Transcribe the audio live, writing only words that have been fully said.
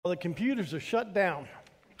Well, the computers are shut down.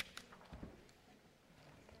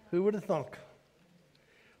 Who would have thunk?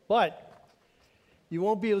 But you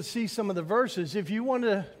won't be able to see some of the verses. If you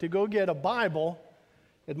wanted to go get a Bible,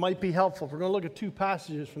 it might be helpful. We're going to look at two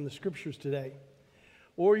passages from the Scriptures today.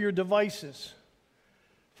 Or your devices.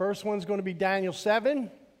 First one's going to be Daniel 7,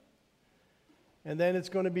 and then it's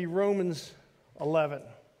going to be Romans 11.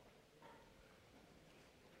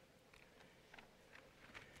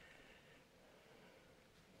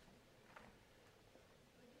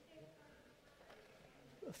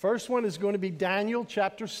 The first one is going to be Daniel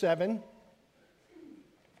chapter 7,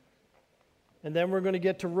 and then we're going to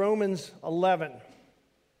get to Romans 11.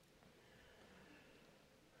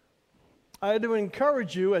 I had to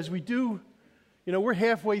encourage you as we do, we're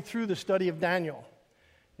halfway through the study of Daniel.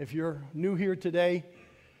 If you're new here today,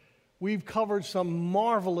 we've covered some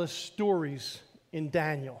marvelous stories in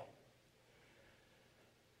Daniel.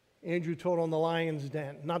 Andrew taught on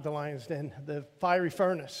the fiery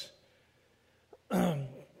furnace.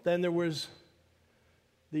 Then there was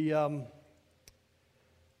the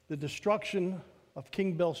destruction of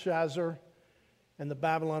King Belshazzar and the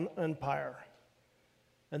Babylon Empire.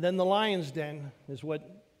 And then the lion's den is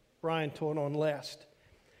what Brian taught on last.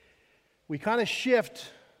 We kind of shift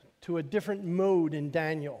to a different mode in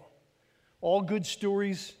Daniel. All good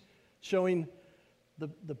stories showing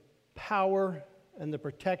the power and the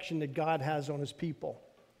protection that God has on his people.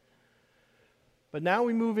 But now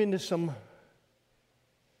we move into some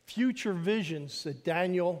future visions that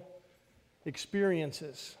Daniel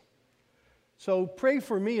experiences. So pray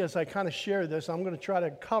for me as I kind of share this. I'm going to try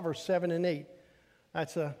to cover 7 and 8.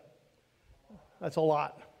 That's a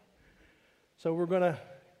lot. So we're going to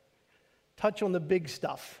touch on the big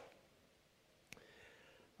stuff.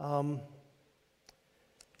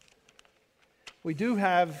 We do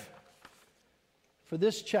have, for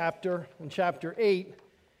this chapter, in chapter 8,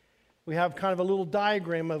 we have kind of a little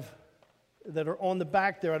diagram that are on the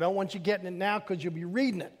back there. I don't want you getting it now because you'll be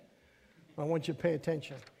reading it. I want you to pay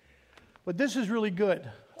attention. But this is really good.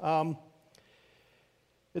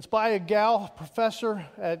 It's by a gal professor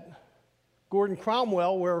at Gordon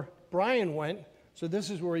Cromwell where Brian went, so this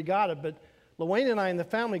is where he got it. But Luane and I and the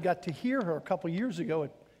family got to hear her a couple years ago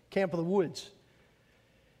at Camp of the Woods.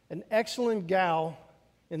 An excellent gal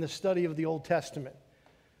in the study of the Old Testament.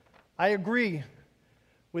 I agree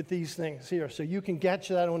with these things here, so you can get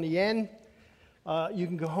that on the end. You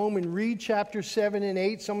can go home and read chapter 7 and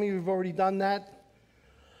 8. Some of you have already done that.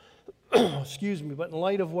 Excuse me, but in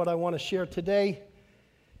light of what I want to share today,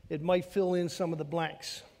 it might fill in some of the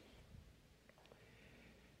blanks.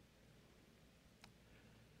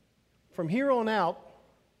 From here on out,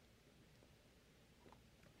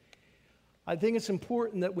 I think it's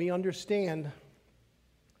important that we understand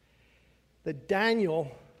that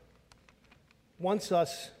Daniel wants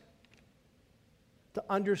us to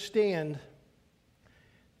understand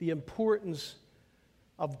the importance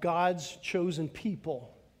of God's chosen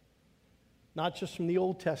people, not just from the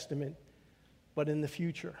Old Testament, but in the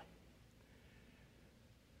future.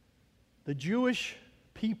 The Jewish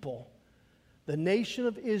people, the nation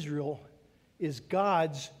of Israel, is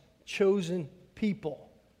God's chosen people.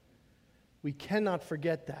 We cannot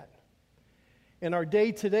forget that. In our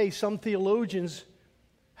day today, some theologians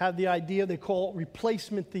have the idea they call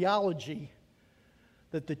replacement theology,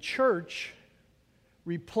 that the church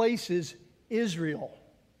replaces Israel.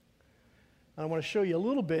 And I want to show you a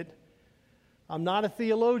little bit. I'm not a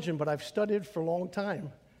theologian, but I've studied for a long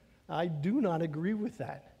time. I do not agree with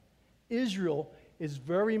that. Israel is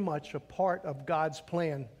very much a part of God's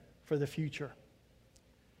plan for the future.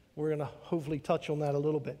 We're going to hopefully touch on that a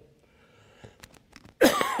little bit.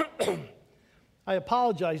 I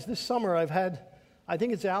apologize. This summer I've had, I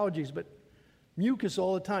think it's allergies, but mucus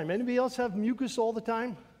all the time. Anybody else have mucus all the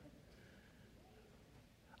time?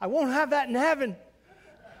 I won't have that in heaven.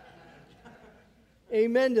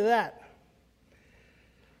 Amen to that.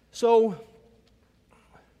 So,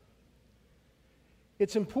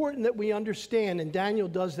 it's important that we understand, and Daniel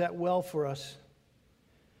does that well for us.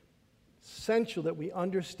 It's essential that we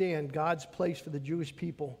understand God's place for the Jewish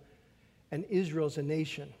people and Israel as a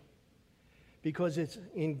nation, because it's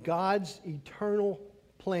in God's eternal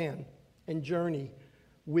plan and journey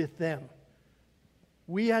with them.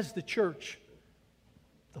 We as the church,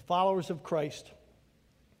 the followers of Christ,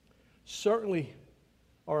 certainly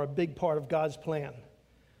are a big part of God's plan,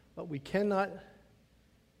 but we cannot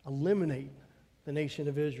eliminate the nation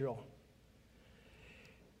of Israel.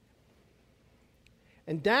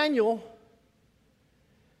 And Daniel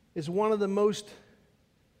is one of the most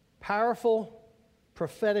powerful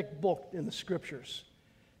prophetic books in the Scriptures,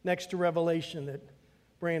 next to Revelation that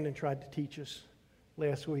Brandon tried to teach us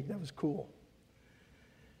last week. That was cool.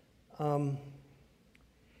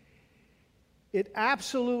 It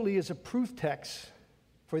absolutely is a proof text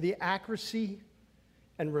for the accuracy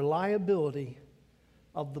and reliability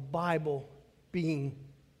of the Bible being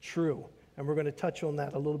true. And we're going to touch on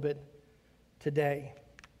that a little bit today.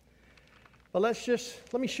 But let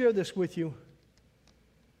me share this with you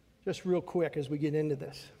just real quick as we get into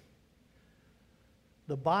this.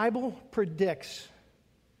 The Bible predicts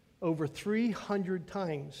over 300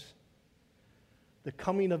 times the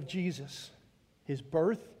coming of Jesus, his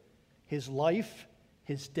birth, his life,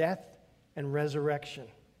 his death, and resurrection.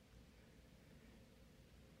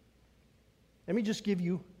 Let me just give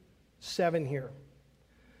you 7 here.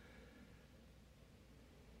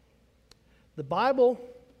 The Bible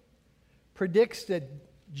predicts that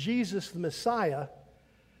Jesus, the Messiah,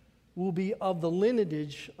 will be of the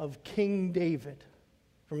lineage of King David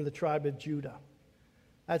from the tribe of Judah.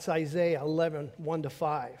 That's Isaiah 11,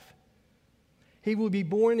 1-5. He will be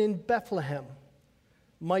born in Bethlehem,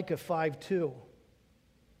 Micah 5:2.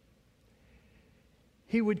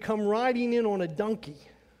 He would come riding in on a donkey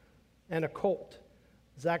and a colt,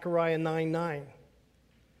 Zechariah 9:9.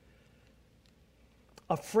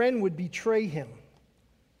 A friend would betray him,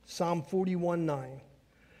 Psalm 41:9.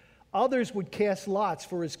 Others would cast lots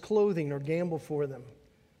for his clothing or gamble for them.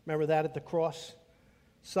 Remember that at the cross?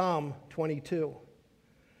 Psalm 22.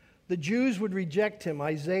 The Jews would reject him,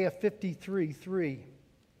 Isaiah 53:3.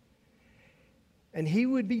 And he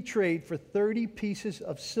would be traded for 30 pieces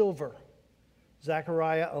of silver,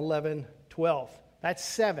 Zechariah 11:12. That's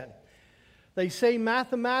 7. They say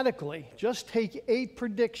mathematically, just take 8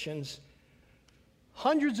 predictions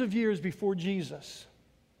hundreds of years before Jesus,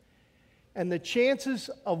 and the chances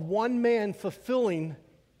of one man fulfilling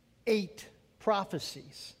 8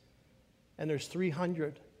 prophecies, and there's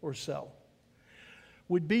 300 or so,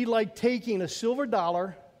 would be like taking a silver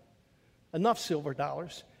dollar, enough silver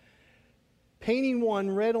dollars, painting one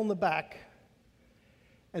red on the back,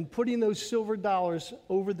 and putting those silver dollars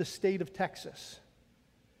over the state of Texas.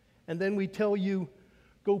 And then we tell you,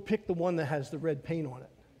 go pick the one that has the red paint on it.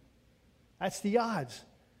 That's the odds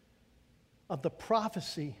of the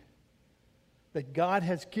prophecy that God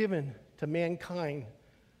has given to mankind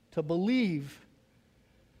to believe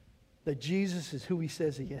that Jesus is who he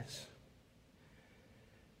says he is.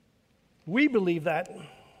 We believe that,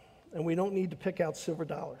 and we don't need to pick out silver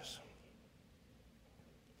dollars.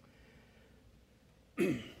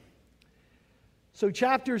 So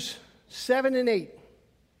chapters 7 and 8,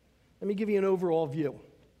 let me give you an overall view.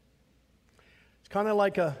 It's kind of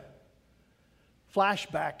like a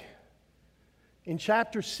flashback. In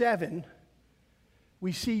chapter 7,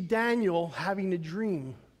 we see Daniel having a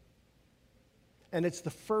dream, and it's the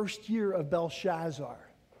first year of Belshazzar.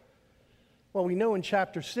 Well, we know in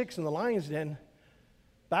chapter 6 in the lion's den,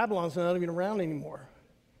 Babylon's not even around anymore.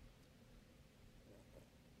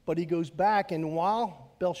 But he goes back, and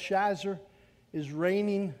while Belshazzar is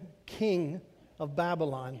reigning king of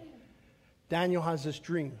Babylon, Daniel has this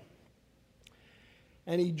dream.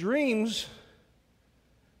 And he dreams,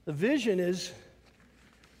 the vision is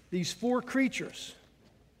these 4 creatures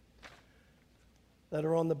that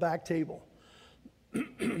are on the back table.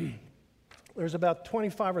 There's about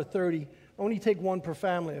 25 or 30. Only take one per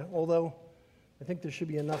family, although I think there should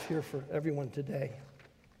be enough here for everyone today.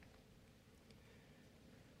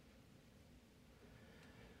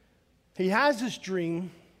 He has this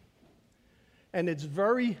dream, and it's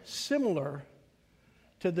very similar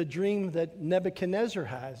to the dream that Nebuchadnezzar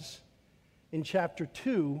has in chapter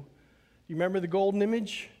 2. You remember the golden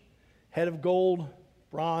image? Head of gold,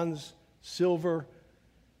 bronze, silver,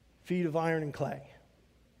 feet of iron and clay.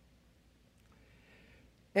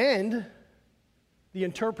 And the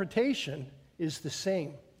interpretation is the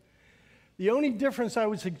same. The only difference I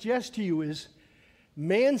would suggest to you is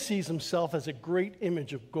man sees himself as a great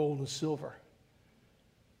image of gold and silver.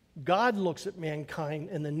 God looks at mankind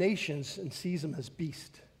and the nations and sees them as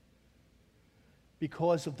beasts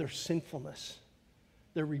because of their sinfulness,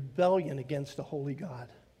 their rebellion against the holy God.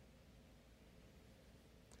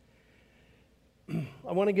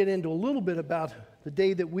 I want to get into a little bit about the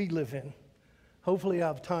day that we live in. Hopefully I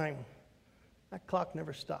have time. That clock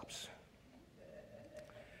never stops.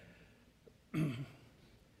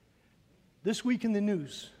 This week in the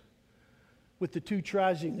news, with the 2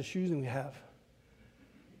 tragedies, the shooting we have,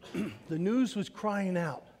 the news was crying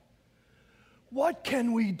out, what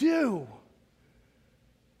can we do?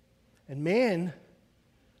 And man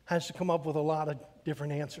has to come up with a lot of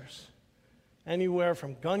different answers. Anywhere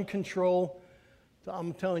from gun control to,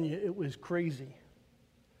 I'm telling you, it was crazy.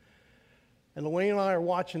 And Elaine and I are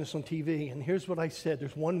watching this on TV, and here's what I said.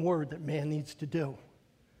 There's one word that man needs to do.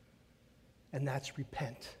 and that's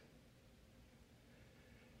repent.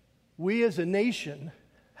 We as a nation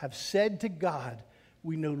have said to God,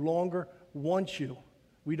 we no longer want you.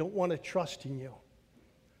 We don't want to trust in you.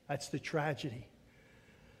 That's the tragedy.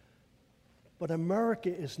 But America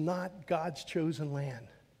is not God's chosen land.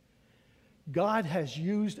 God has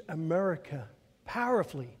used America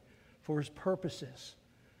powerfully for his purposes.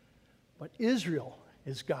 But Israel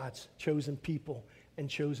is God's chosen people and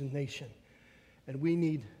chosen nation. And we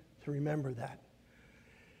need to remember that.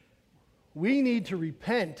 We need to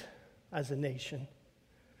repent as a nation,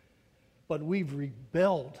 but we've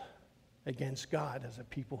rebelled against God as a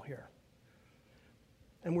people here.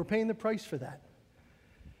 And we're paying the price for that.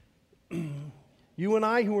 You and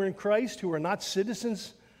I who are in Christ, who are not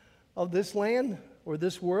citizens of this land or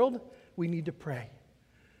this world, we need to pray.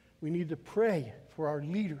 We need to pray for our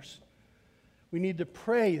leaders. We need to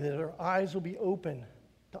pray that our eyes will be open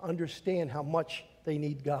to understand how much they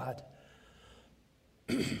need God.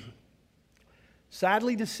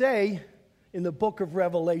 Sadly to say, in the book of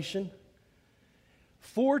Revelation,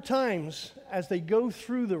 4 times as they go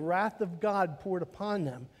through the wrath of God poured upon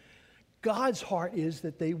them, God's heart is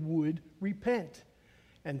that they would repent.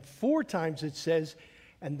 And 4 times it says,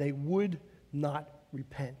 and they would not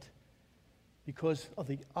repent because of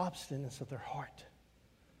the obstinance of their heart.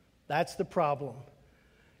 That's the problem.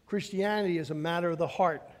 Christianity is a matter of the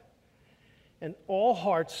heart. And all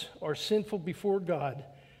hearts are sinful before God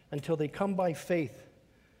until they come by faith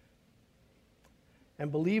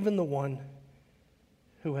and believe in the one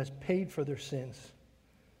who has paid for their sins.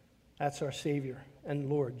 That's our Savior and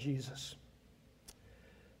Lord Jesus.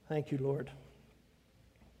 Thank you, Lord.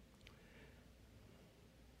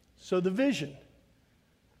 So the vision.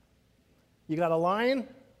 You got a lion,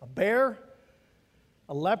 a bear,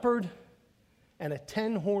 a leopard, and a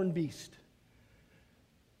 10-horned beast.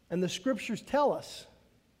 And the scriptures tell us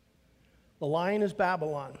the lion is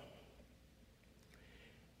Babylon.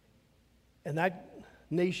 And that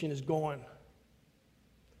nation is gone.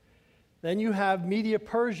 Then you have Media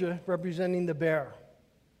Persia representing the bear.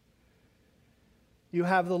 You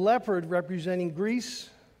have the leopard representing Greece,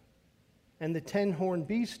 and the 10-horned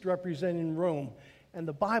beast representing Rome. And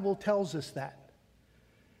the Bible tells us that.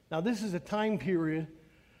 Now, this is a time period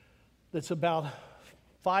that's about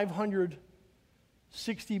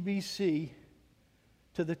 560 BC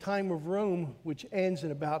to the time of Rome, which ends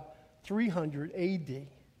in about 300 AD.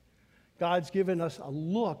 God's given us a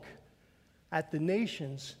look at the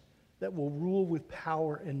nations that will rule with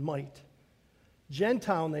power and might.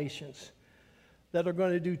 Gentile nations that are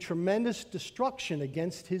going to do tremendous destruction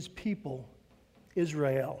against his people,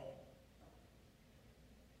 Israel.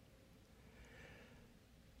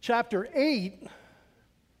 Chapter 8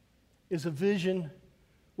 is a vision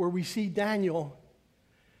where we see Daniel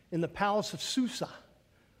in the palace of Susa,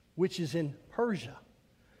 which is in Persia.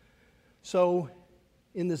 So,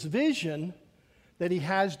 in this vision that he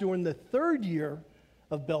has during the 3rd year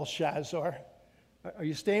of Belshazzar, are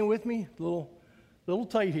you staying with me? A little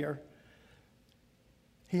tight here.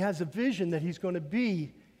 He has a vision that he's going to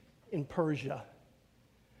be in Persia.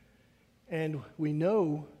 And we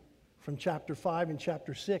know from chapter 5 and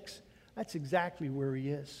chapter 6, that's exactly where he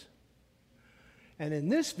is. And in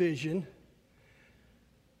this vision,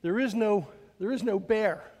 there is no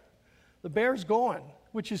bear. The bear's gone,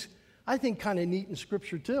 which is, I think, kind of neat in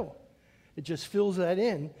Scripture too. It just fills that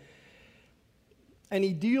in. And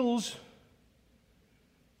he deals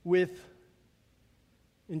with,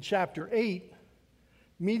 in chapter 8,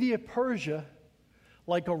 Media Persia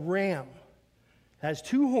like a ram. It has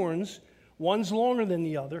 2 horns. One's longer than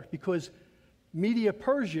the other because Media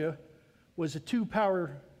Persia was a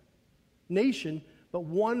 2-power nation, but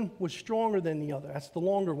one was stronger than the other. That's the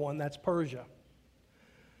longer one. That's Persia.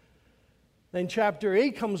 Then chapter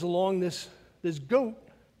 8 comes along, this goat.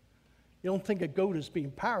 You don't think a goat is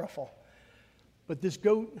being powerful, but this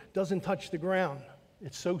goat doesn't touch the ground.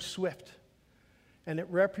 It's so swift. And it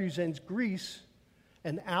represents Greece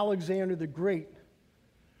and Alexander the Great,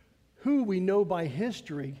 who we know by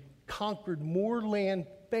history conquered more land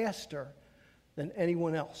faster than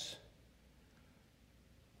anyone else.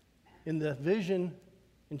 In the vision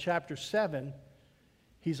in chapter 7,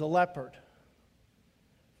 he's a leopard,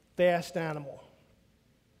 fast animal.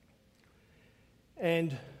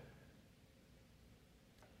 And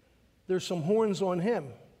there's some horns on him.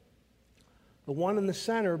 The one in the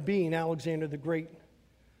center being Alexander the Great.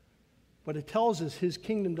 But it tells us his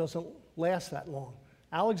kingdom doesn't last that long.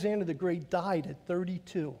 Alexander the Great died at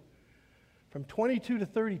 32. From 22 to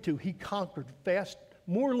 32, he conquered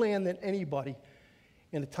more land than anybody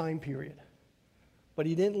in a time period. But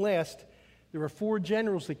he didn't last. There were 4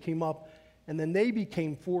 generals that came up, and then they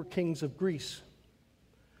became 4 kings of Greece.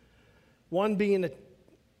 One being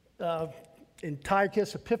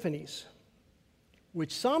Antiochus Epiphanes,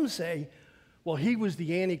 which some say, well, he was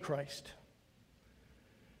the Antichrist.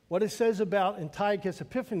 What it says about Antiochus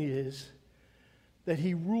Epiphanes is that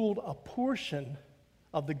he ruled a portion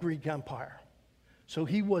of the Greek Empire. So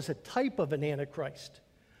he was a type of an Antichrist,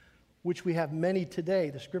 which we have many today.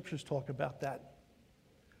 The scriptures talk about that.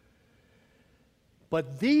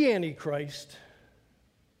 But the Antichrist,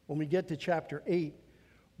 when we get to chapter 8,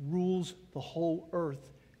 rules the whole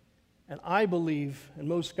earth. And I believe, and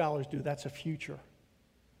most scholars do, that's a future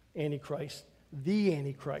Antichrist, the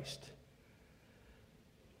Antichrist.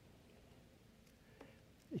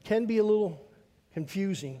 It can be a little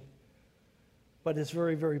confusing, but it's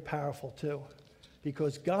very, very powerful too,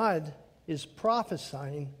 because God is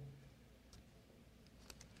prophesying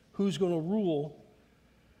who's going to rule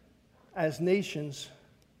as nations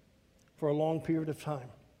for a long period of time.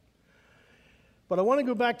 But I want to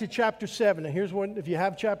go back to chapter 7. And here's what, if you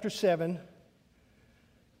have chapter 7,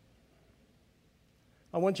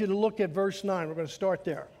 I want you to look at verse 9. We're going to start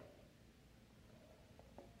there.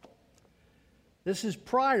 This is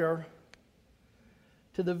prior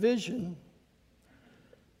to the vision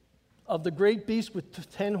of the great beast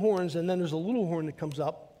with 10 horns, and then there's a little horn that comes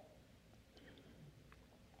up,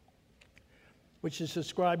 which is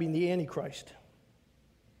describing the Antichrist.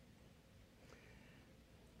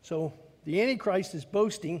 So the Antichrist is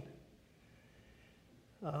boasting.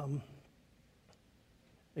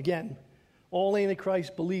 Again, all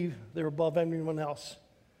Antichrists believe they're above everyone else,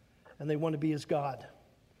 and they want to be as God.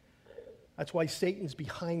 That's why Satan's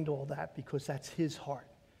behind all that, because that's his heart.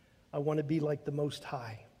 I want to be like the Most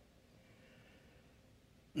High.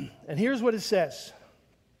 And here's what it says.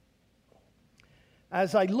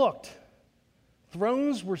 As I looked,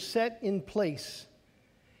 thrones were set in place,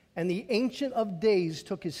 and the Ancient of Days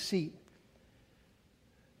took his seat.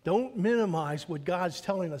 Don't minimize what God's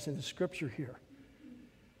telling us in the scripture here.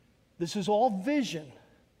 This is all vision.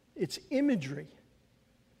 It's imagery.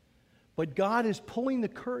 But God is pulling the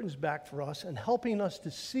curtains back for us and helping us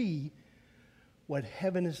to see what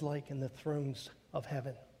heaven is like in the thrones of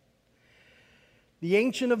heaven. The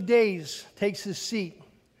Ancient of Days takes his seat.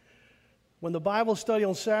 When the Bible study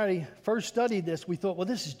on Saturday first studied this, we thought, well,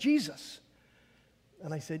 this is Jesus.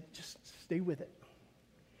 And I said, just stay with it.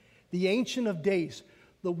 The Ancient of Days,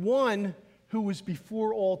 the one who was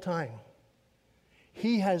before all time.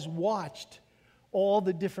 He has watched all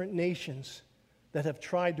the different nations that have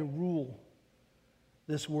tried to rule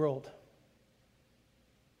this world.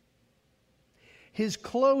 His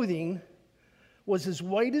clothing was as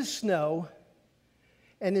white as snow,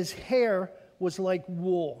 and his hair was like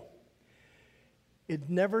wool. It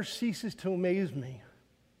never ceases to amaze me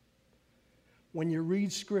when you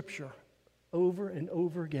read Scripture over and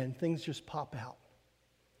over again, things just pop out.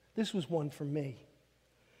 This was one for me.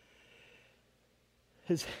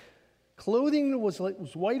 His clothing was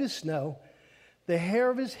white as snow. The hair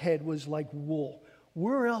of his head was like wool.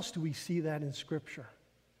 Where else do we see that in Scripture?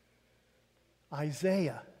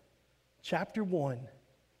 Isaiah chapter 1,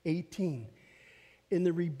 18. In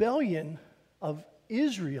the rebellion of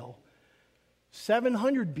Israel,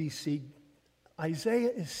 700 BC, Isaiah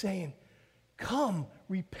is saying, come,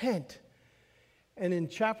 repent. And in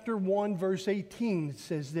chapter 1, verse 18, it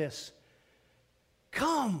says this,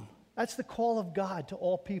 come. That's the call of God to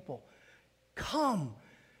all people. Come.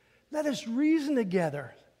 Let us reason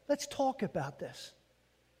together. Let's talk about this.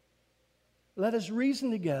 Let us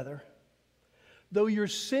reason together. Though your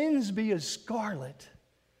sins be as scarlet,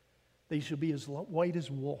 they shall be as white as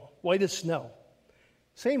wool, white as snow.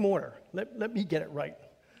 Same order. Let me get it right.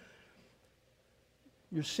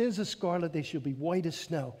 Your sins as scarlet, they shall be white as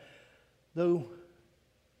snow. Though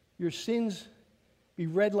your sins be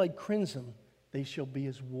red like crimson, they shall be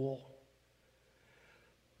as wool.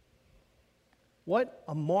 What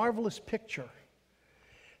a marvelous picture.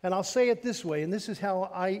 And I'll say it this way, and this is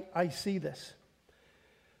how I see this.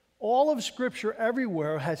 All of Scripture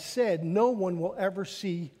everywhere has said no one will ever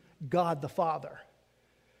see God the Father.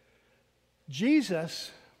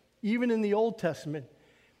 Jesus, even in the Old Testament,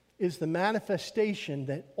 is the manifestation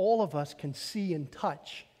that all of us can see and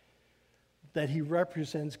touch, that he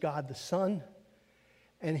represents God the Son,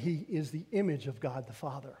 and he is the image of God the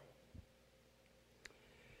Father.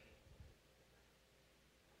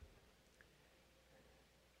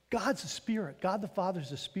 God's a spirit. God the Father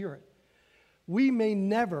is a spirit. We may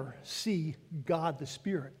never see God the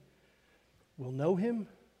Spirit. We'll know him.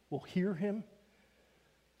 We'll hear him.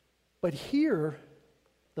 But here,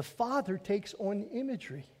 the Father takes on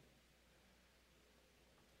imagery.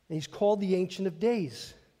 And he's called the Ancient of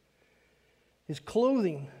Days. His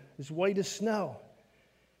clothing is white as snow.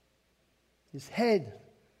 His head,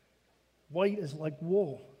 white as like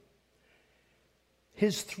wool.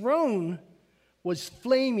 His throne was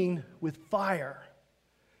flaming with fire.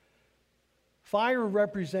 Fire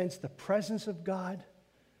represents the presence of God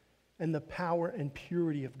and the power and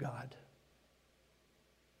purity of God.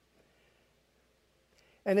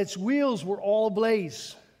 And its wheels were all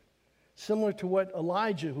ablaze, similar to what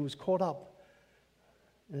Elijah, who was caught up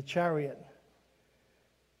in a chariot.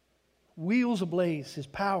 Wheels ablaze, his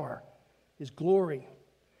power, his glory.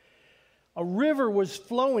 A river was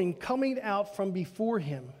flowing, coming out from before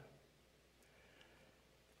him.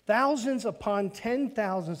 Thousands upon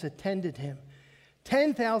 10,000s attended him.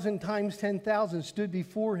 10,000 times 10,000 stood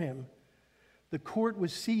before him. The court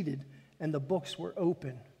was seated and the books were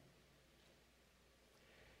open.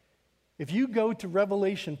 If you go to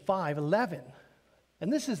Revelation 5:11,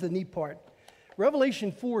 and this is the neat part,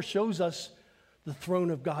 Revelation 4 shows us the throne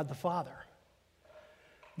of God the Father.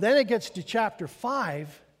 Then it gets to chapter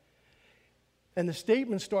 5, and the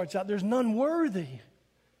statement starts out, there's none worthy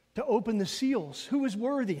to open the seals. Who is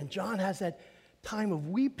worthy? And John has that time of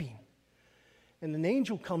weeping. And an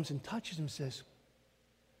angel comes and touches him and says,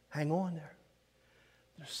 hang on there.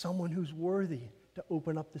 There's someone who's worthy to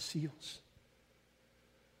open up the seals.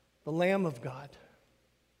 The Lamb of God.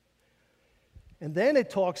 And then it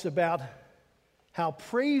talks about how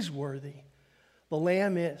praiseworthy the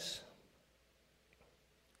Lamb is.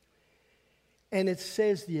 And it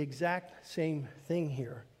says the exact same thing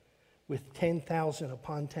here with 10,000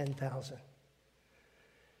 upon 10,000.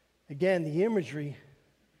 Again, the imagery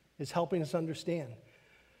is helping us understand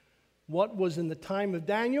what was in the time of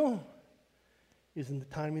Daniel is in the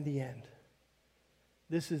time of the end.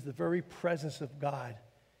 This is the very presence of God,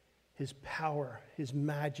 his power, his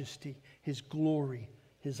majesty, his glory,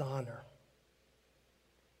 his honor.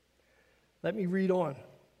 Let me read on.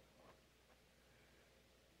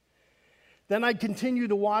 Then I continued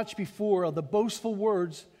to watch before the boastful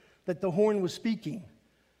words that the horn was speaking,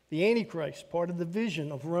 the Antichrist, part of the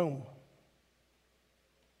vision of Rome.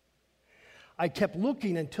 I kept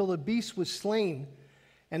looking until the beast was slain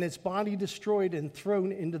and its body destroyed and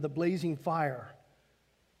thrown into the blazing fire,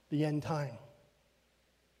 the end time.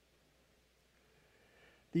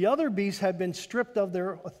 The other beasts had been stripped of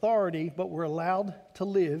their authority but were allowed to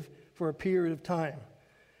live for a period of time.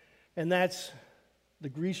 And that's the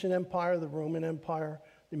Grecian Empire, the Roman Empire,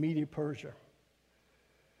 the Medo-Persia.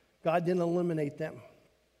 God didn't eliminate them.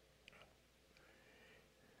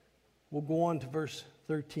 We'll go on to verse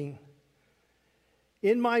 13.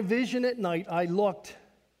 In my vision at night I looked,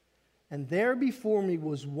 and there before me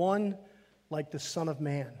was one like the Son of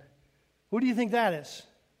Man. Who do you think that is?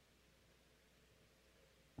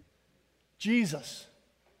 Jesus.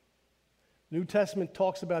 New Testament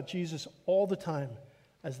talks about Jesus all the time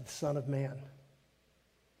as the Son of Man.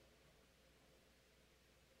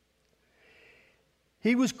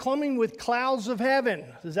 He was coming with clouds of heaven.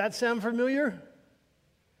 Does that sound familiar?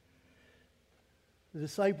 The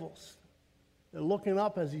disciples, they're looking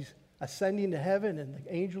up as he's ascending to heaven, and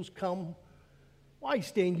the angels come. Why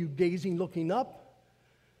stand you gazing, looking up?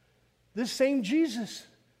 This same Jesus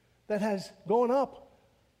that has gone up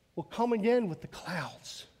will come again with the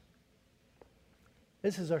clouds.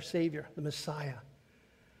 This is our Savior, the Messiah,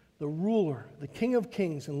 the ruler, the King of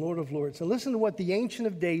Kings and Lord of Lords. And listen to what the Ancient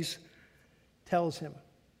of Days tells him.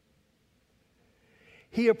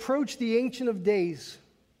 He approached the Ancient of Days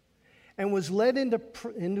and was led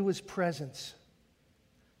into his presence.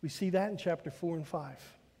 We see that in chapter 4 and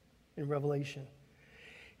 5 in Revelation.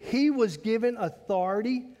 He was given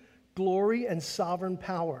authority, glory, and sovereign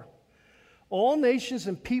power. All nations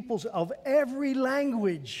and peoples of every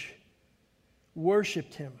language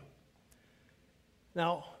worshipped him.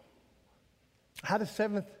 Now, I had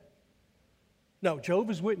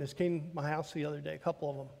Jehovah's Witness came to my house the other day, a couple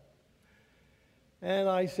of them. And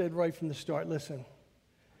I said right from the start, listen,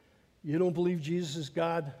 you don't believe Jesus is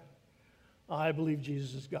God? I believe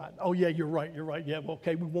Jesus is God. Oh, yeah, you're right. Yeah, well,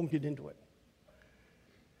 okay, we won't get into it.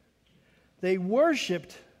 They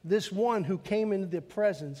worshipped this one who came into the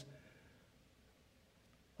presence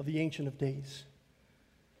of the Ancient of Days.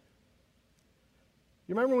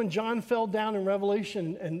 You remember when John fell down in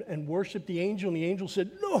Revelation and worshiped the angel, and the angel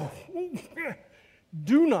said, no,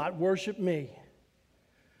 do not worship me.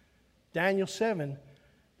 Daniel 7,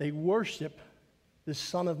 they worship the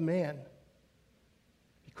Son of Man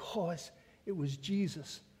because it was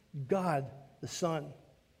Jesus, God the Son.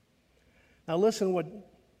 Now listen to what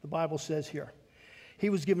the Bible says here. He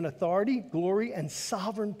was given authority, glory, and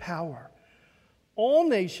sovereign power. All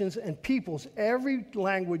nations and peoples, every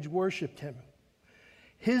language worshipped him.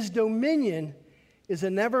 His dominion is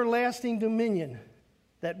an everlasting dominion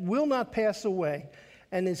that will not pass away,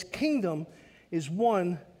 and his kingdom is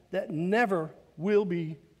one that never will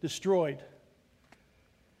be destroyed.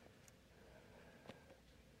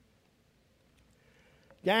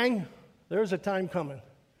 Gang, there's a time coming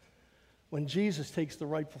when Jesus takes the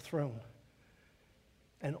rightful throne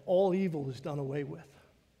and all evil is done away with.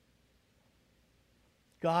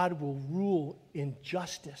 God will rule in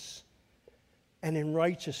justice and in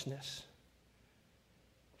righteousness.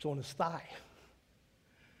 It's on his thigh.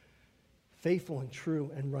 Faithful and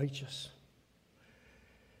true and righteous.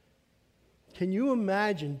 Can you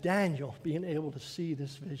imagine Daniel being able to see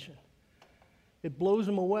this vision? It blows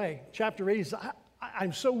him away. Chapter 8 is,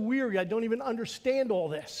 I'm so weary, I don't even understand all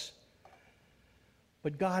this.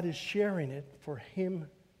 But God is sharing it for him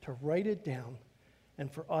to write it down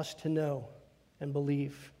and for us to know and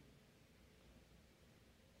believe.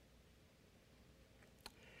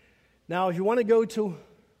 Now, if you want to go to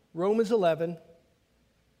Romans 11,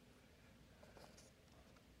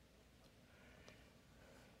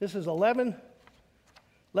 this is 11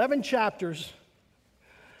 chapters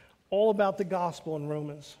all about the gospel in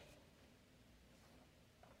Romans.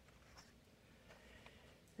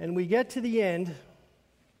 And we get to the end.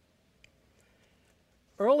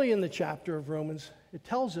 Early in the chapter of Romans, it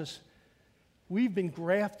tells us we've been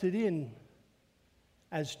grafted in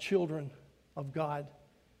as children of God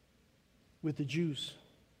with the Jews.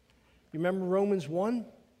 You remember Romans 1?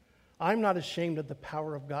 I'm not ashamed of the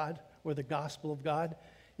power of God or the gospel of God.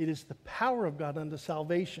 It is the power of God unto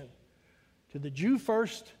salvation to the Jew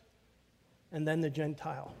first and then the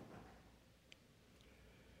Gentile.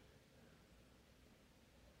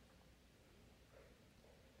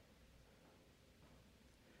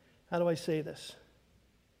 How do I say this?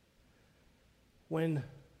 When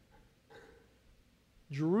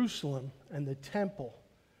Jerusalem and the temple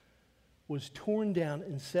was torn down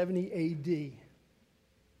in 70 AD,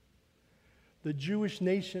 the Jewish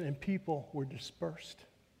nation and people were dispersed.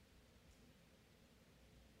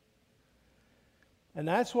 And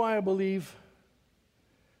that's why I believe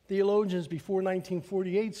theologians before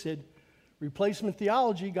 1948 said, replacement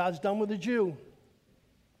theology, God's done with the Jew.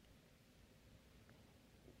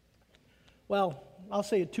 Well, I'll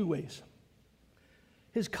say it two ways.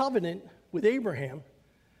 His covenant with Abraham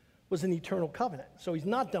was an eternal covenant, so he's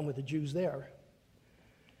not done with the Jews there.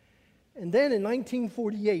 And then in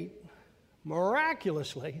 1948,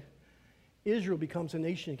 miraculously, Israel becomes a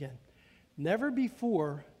nation again. Never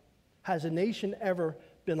before has a nation ever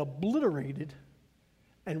been obliterated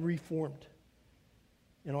and reformed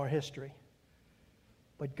in our history.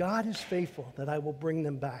 But God is faithful that I will bring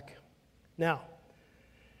them back. Now,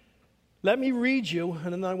 let me read you,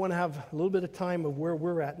 and then I want to have a little bit of time of where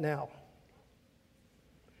we're at now.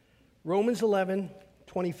 Romans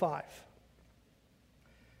 11:25.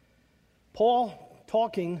 Paul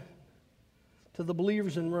talking to the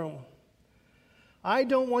believers in Rome. I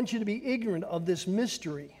don't want you to be ignorant of this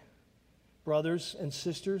mystery, brothers and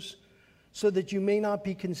sisters, so that you may not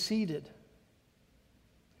be conceited.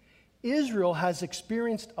 Israel has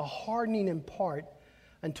experienced a hardening in part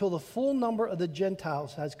until the full number of the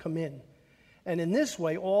Gentiles has come in. And in this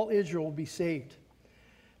way, all Israel will be saved.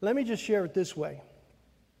 Let me just share it this way.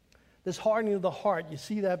 This hardening of the heart, you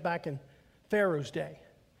see that back in Pharaoh's day.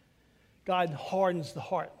 God hardens the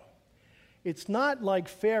heart. It's not like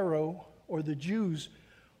Pharaoh or the Jews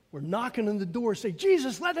were knocking on the door saying,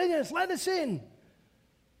 Jesus, let us in.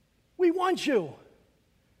 We want you.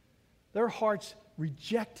 Their hearts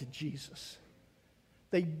rejected Jesus.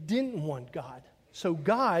 They didn't want God. So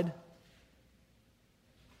God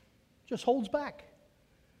just holds back.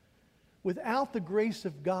 Without the grace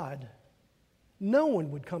of God, no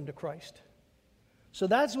one would come to Christ. So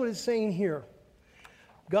that's what it's saying here.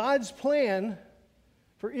 God's plan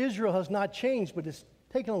for Israel has not changed, but it's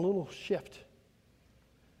taken a little shift.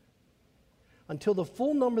 Until the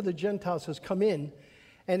full number of the Gentiles has come in,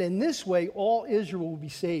 and in this way all Israel will be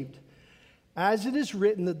saved. As it is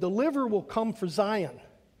written, the deliverer will come for Zion.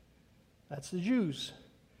 That's the Jews.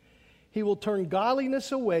 He will turn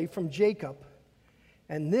godliness away from Jacob,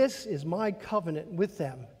 and this is my covenant with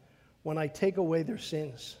them when I take away their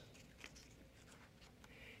sins.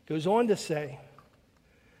 Goes on to say,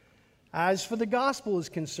 as for the gospel is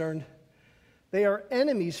concerned, they are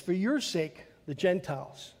enemies for your sake, the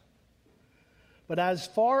Gentiles. But as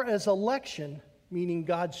far as election, meaning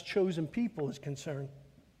God's chosen people, is concerned,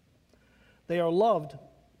 they are loved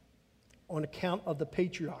on account of the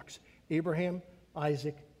patriarchs, Abraham,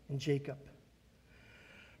 Isaac, and Jacob.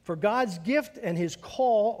 For God's gift and his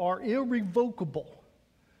call are irrevocable.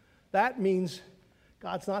 That means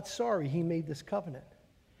God's not sorry he made this covenant.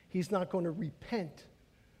 he's not going to repent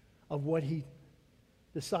of what he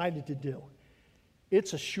decided to do.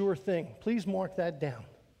 It's a sure thing. Please mark that down.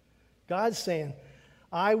 God's saying,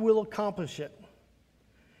 I will accomplish it.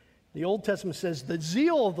 The Old Testament says, the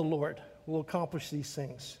zeal of the Lord will accomplish these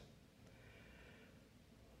things.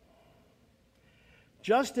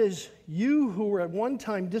 Just as you who were at one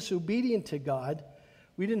time disobedient to God,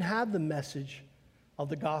 we didn't have the message of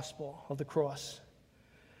the gospel, of the cross.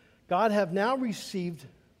 God have now received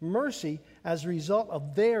mercy as a result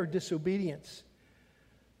of their disobedience.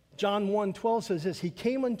 John 1:12 says this, he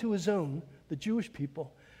came unto his own, the Jewish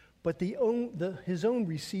people, but his own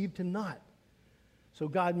received him not. So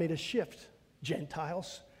God made a shift,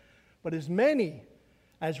 Gentiles. But as many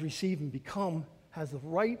as receive him has the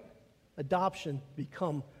right adoption,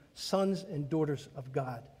 become sons and daughters of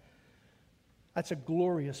God. That's a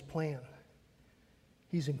glorious plan.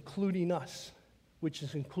 He's including us, which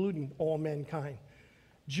is including all mankind.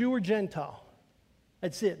 Jew or Gentile.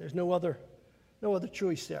 That's it. There's no other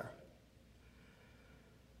choice there.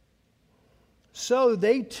 So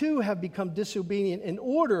they too have become disobedient in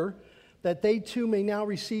order that they too may now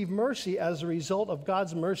receive mercy as a result of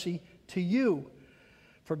God's mercy to you.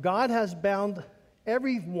 For God has bound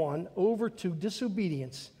everyone over to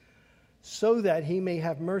disobedience so that he may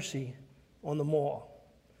have mercy on them all.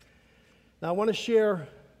 Now I want to share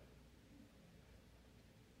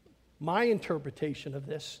my interpretation of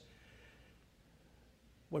this.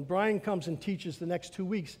 When Brian comes and teaches the next 2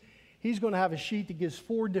 weeks, he's going to have a sheet that gives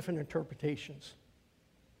 4 different interpretations.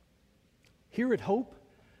 Here at Hope,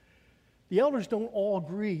 the elders don't all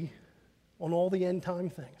agree on all the end time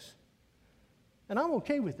things. And I'm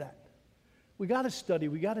okay with that. We got to study,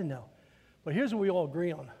 we got to know. But here's what we all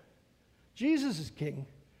agree on. Jesus is king.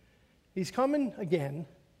 He's coming again,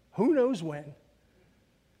 who knows when,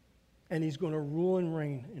 and he's going to rule and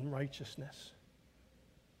reign in righteousness.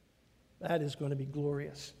 That is going to be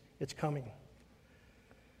glorious. It's coming.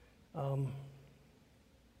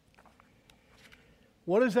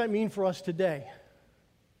 What does that mean for us today?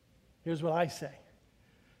 Here's what I say.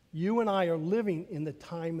 You and I are living in the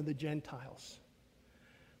time of the Gentiles.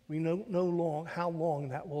 We don't know how long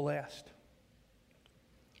that will last.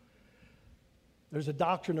 There's a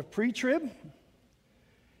doctrine of pre-trib.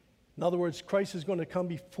 In other words, Christ is going to come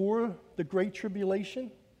before the Great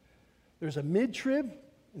Tribulation. There's a mid-trib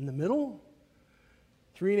in the middle.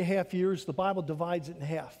 3.5 years. The Bible divides it in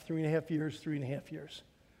half. 3.5 years, 3.5 years.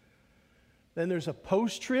 Then there's a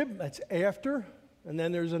post-trib. That's after. And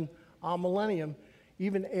then there's an millennium,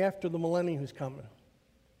 even after the millennium is coming.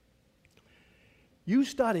 You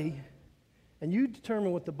study and you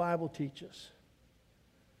determine what the Bible teaches.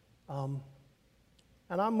 And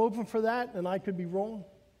I'm open for that, and I could be wrong.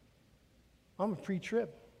 I'm a pre-trib.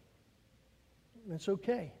 It's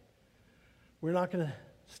okay. We're not going to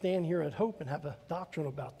stand here at Hope and have a doctrine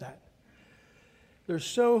about that. There's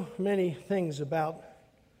so many things about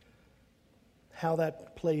how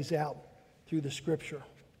that plays out through the Scripture.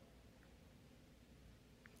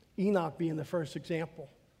 Enoch being the first example.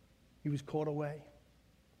 He was caught away.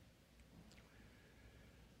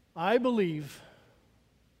 I believe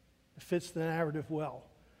it fits the narrative well,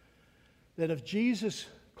 that if Jesus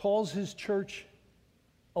calls his church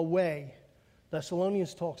away,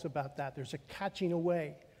 Thessalonians talks about that. There's a catching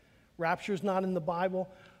away. Rapture is not in the Bible,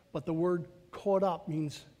 but the word caught up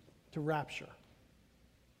means to rapture.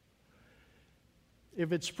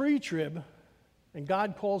 If it's pre-trib and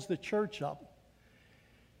God calls the church up,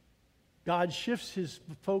 God shifts his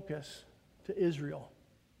focus to Israel.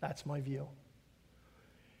 That's my view.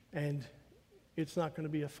 And it's not going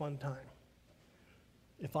to be a fun time.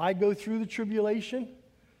 If I go through the tribulation,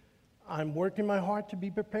 I'm working my heart to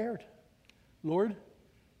be prepared. Lord,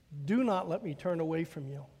 do not let me turn away from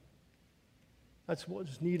you. That's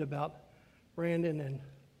what's neat about Brandon and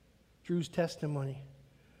Drew's testimony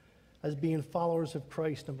as being followers of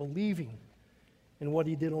Christ and believing in what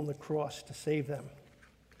he did on the cross to save them.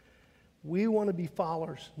 We want to be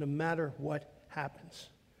followers no matter what happens.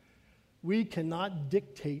 We cannot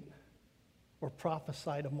dictate or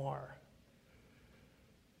prophesy tomorrow.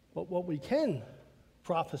 But what we can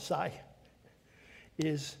prophesy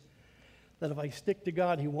is that if I stick to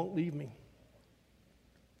God, he won't leave me.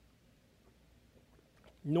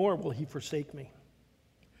 Nor will he forsake me.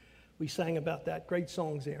 We sang about that. Great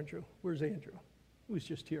songs, Andrew. Where's Andrew? He was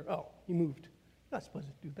just here. Oh, he moved. You're not supposed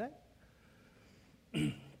to do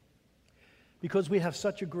that. Because we have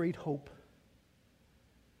such a great hope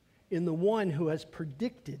in the one who has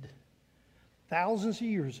predicted thousands of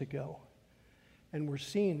years ago, and we're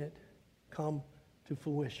seeing it come to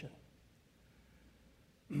fruition.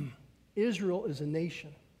 Israel is a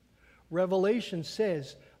nation. Revelation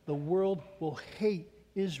says the the world will hate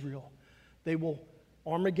Israel. They will,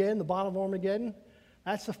 Armageddon, the Battle of Armageddon,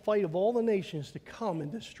 that's the fight of all the nations to come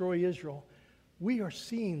and destroy Israel. We are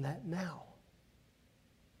seeing that now.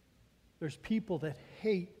 There's people that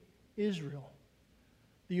hate Israel.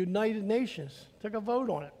 The United Nations took a vote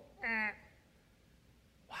on it.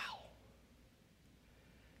 Wow.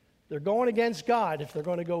 They're going against God if they're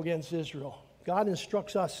going to go against Israel. God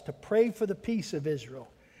instructs us to pray for the peace of Israel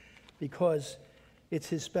because it's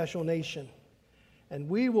his special nation. And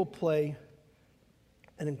we will play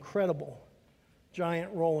an incredible,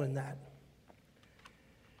 giant role in that.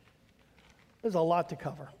 There's a lot to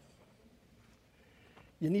cover.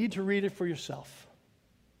 You need to read it for yourself.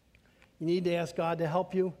 You need to ask God to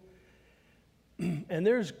help you. And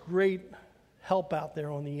there's great help out there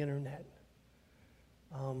on the internet.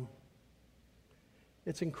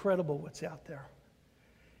 It's incredible what's out there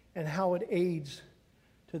and how it aids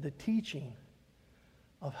to the teaching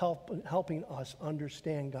of helping us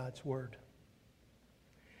understand God's Word.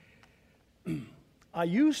 I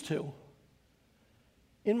used to,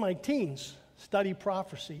 in my teens, study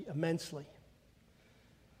prophecy immensely.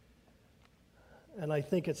 And I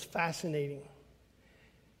think it's fascinating.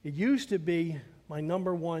 It used to be my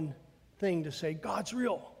number one thing to say, God's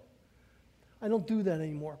real. I don't do that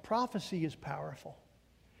anymore. Prophecy is powerful.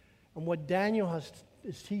 And what Daniel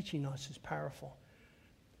is teaching us is powerful.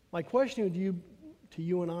 My question to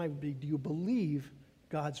you and I would be, do you believe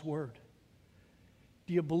God's Word?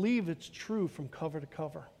 Do you believe it's true from cover to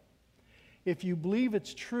cover? If you believe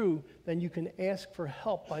it's true, then you can ask for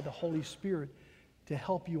help by the Holy Spirit to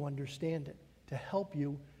help you understand it, to help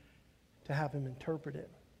you to have him interpret it.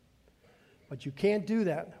 But you can't do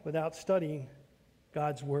that without studying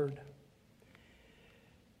God's Word.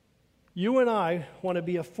 You and I want to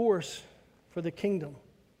be a force for the kingdom,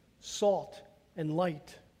 salt and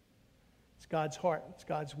light. It's God's heart, it's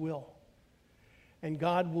God's will. And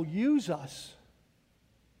God will use us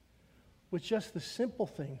with just the simple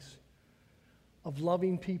things of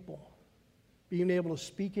loving people, being able to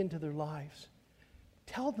speak into their lives.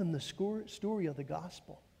 Tell them the story of the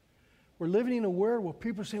gospel. We're living in a world where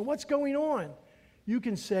people are saying, what's going on? You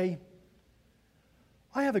can say,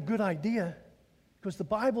 I have a good idea because the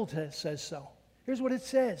Bible says so. Here's what it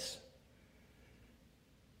says.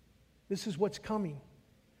 This is what's coming.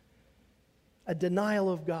 A denial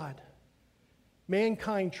of God.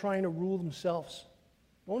 Mankind trying to rule themselves.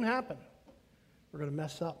 Won't happen. We're going to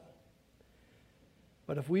mess up.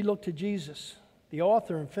 But if we look to Jesus, the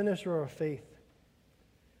author and finisher of our faith,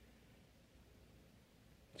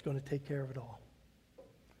 He's going to take care of it all.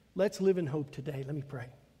 Let's live in hope today. Let me pray.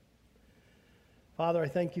 Father, I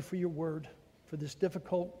thank you for your word, for this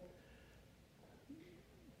difficult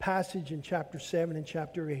passage in chapter 7 and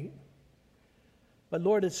chapter 8. But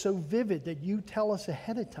Lord, it's so vivid that you tell us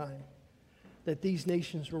ahead of time that these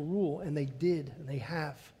nations will rule, and they did, and they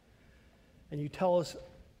have. And you tell us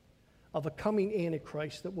of a coming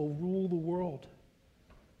Antichrist that will rule the world.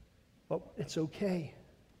 But it's okay.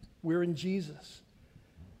 We're in Jesus.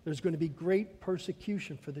 There's going to be great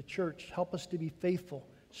persecution for the church. Help us to be faithful,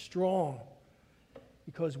 strong,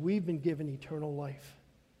 because we've been given eternal life.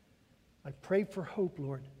 I pray for hope,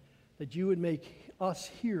 Lord, that you would make us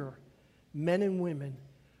here men and women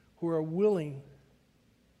who are willing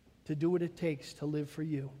to do what it takes to live for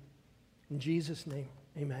you. In Jesus' name,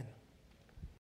 amen.